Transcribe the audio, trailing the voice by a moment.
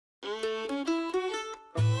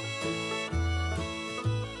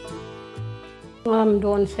I'm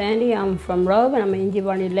Dawn Sandy. I'm from Robe and I'm an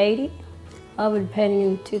Yindjibarndi lady. I was painting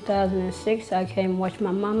in 2006. I came watch my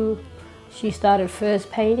mum. She started first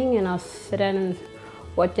painting and I sat down and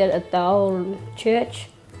watched it at the old church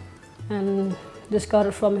and just got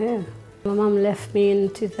it from her. My mum left me in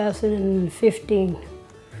 2015.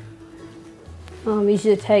 We used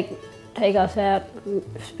to take us out,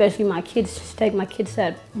 especially my kids, take my kids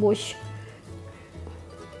out bush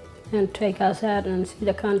and take us out and see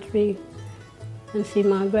the country and see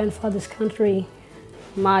my grandfather's country.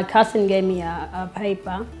 My cousin gave me a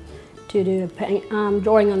paper to do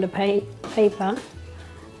drawing on the paper,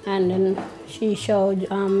 and then she showed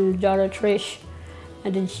Jara Trish,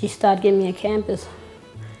 and then she started giving me a canvas,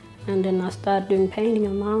 and then I started doing painting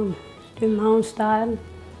on my own, doing my own style.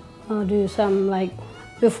 I'll do some like,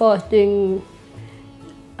 before I was doing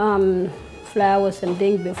flowers and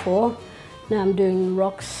things before, now I'm doing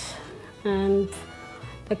rocks and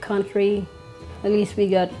the country. At least we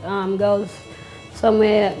got go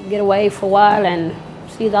somewhere, get away for a while and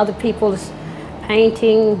see the other people's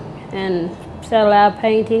painting and sell our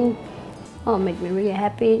painting. Oh, it make me really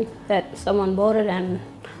happy that someone bought it and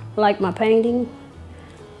liked my painting.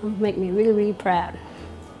 It make me really, really proud.